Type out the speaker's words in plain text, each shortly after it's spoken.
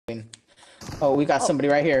Oh, we got somebody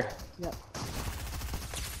right here. Yep.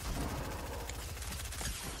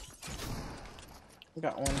 We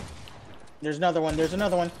got one. There's another one. There's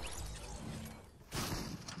another one.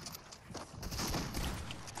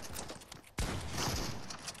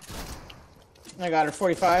 I got her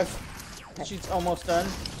 45. Okay. She's almost done.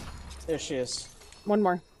 There she is. One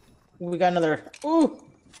more. We got another. Ooh!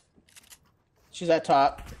 She's at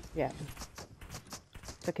top. Yeah.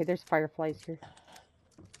 It's okay, there's fireflies here.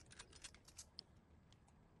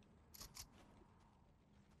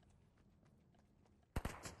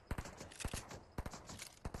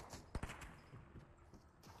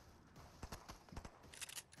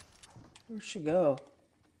 Where'd she go?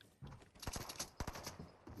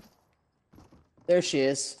 There she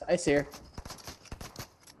is. I see her.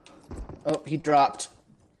 Oh, he dropped.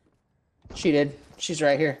 She did. She's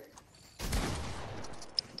right here.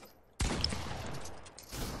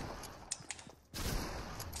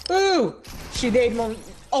 Ooh! She nailed me.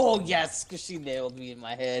 Oh, yes, because she nailed me in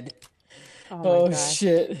my head. Oh, my gosh.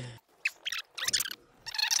 Shit.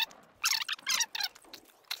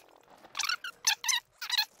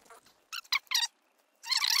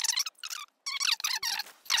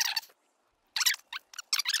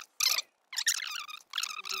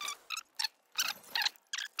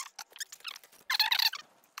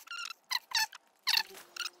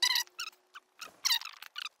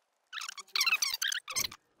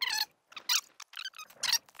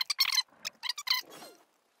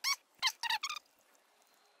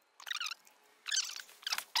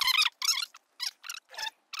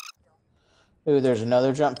 Ooh, there's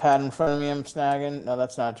another jump pad in front of me I'm snagging. No,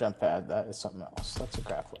 that's not a jump pad. That is something else. That's a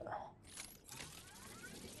grappler.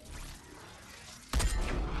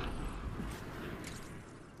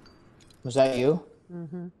 Was that you?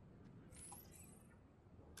 Mm-hmm.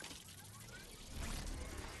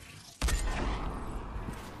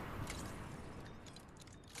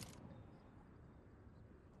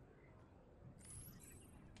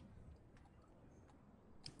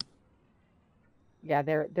 Yeah,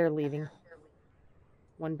 they're leaving.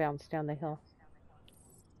 One bounced down the hill.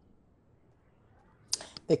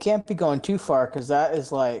 They can't be going too far because that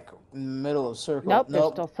is like middle of circle. Nope,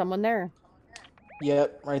 there's still someone there.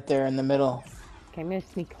 Yep, right there in the middle. Okay, I'm gonna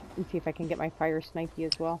sneak and see if I can get my fire snipey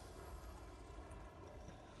as well.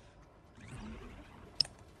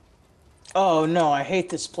 Oh no, I hate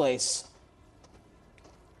this place.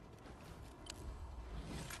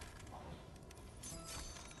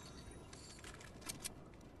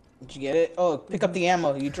 Did you get it? Oh, pick up the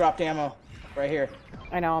ammo. You dropped ammo. Right here.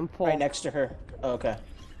 I know, I'm full. Right next to her. Oh, okay.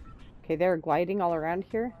 Okay, they're gliding all around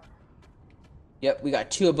here. Yep, we got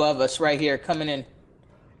two above us right here coming in.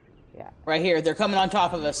 Yeah. Right here. They're coming on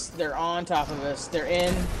top of us. They're on top of us. They're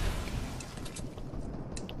in.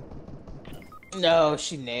 No,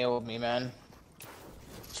 she nailed me, man.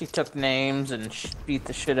 She took names and beat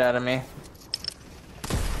the shit out of me.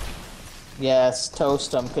 Yes,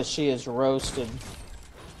 toast them because she is roasted.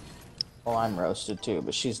 Well, I'm roasted too,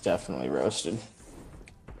 but she's definitely roasted.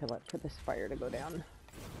 Okay, for this fire to go down.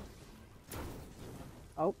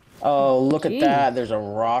 Oh. Oh, look at that. There's a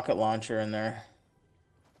rocket launcher in there.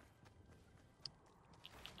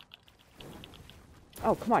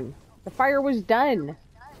 Oh, come on. The fire was done.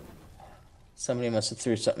 Somebody must have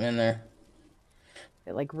threw something in there.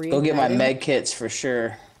 It, like, go get my med kits for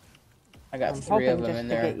sure. I got 3 of them in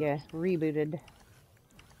there. I'm hoping just to get you rebooted.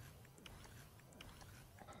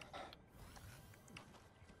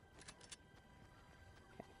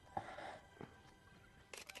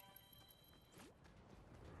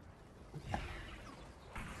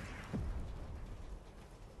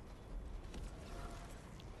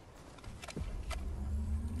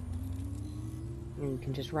 You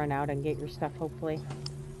can just run out and get your stuff, hopefully.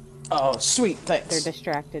 Oh, sweet, thanks. They're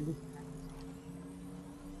distracted.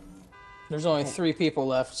 There's only 3 people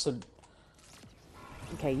left, so...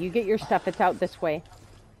 Okay, you get your stuff. It's out this way.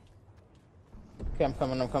 Okay, I'm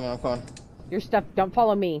coming. Your stuff, don't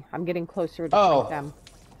follow me. I'm getting closer to fight them.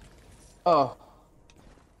 Oh.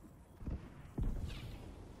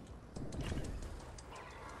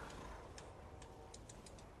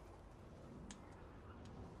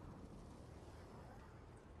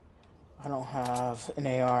 I don't have an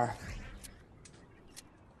AR.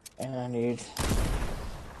 And I need...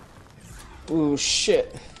 Ooh,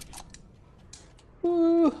 shit.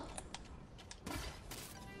 Ooh.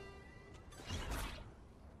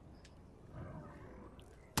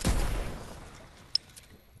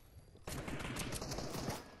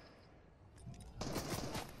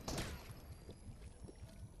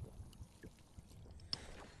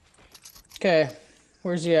 Okay,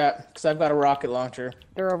 where's he at? Because I've got a rocket launcher.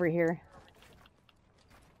 They're over here.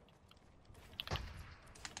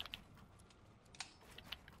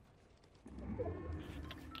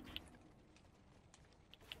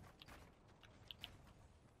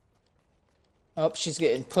 Oh, she's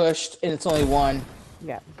getting pushed, and it's only one.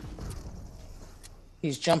 Yep.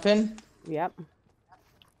 He's jumping. Yep.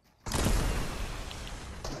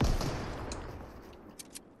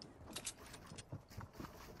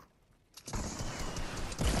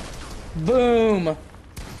 Boom.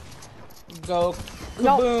 Go.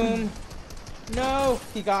 Nope. Boom. No,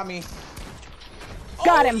 he got me.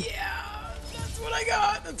 Got Oh, him. Yeah, that's what I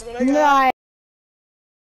got. That's what I got. Nice.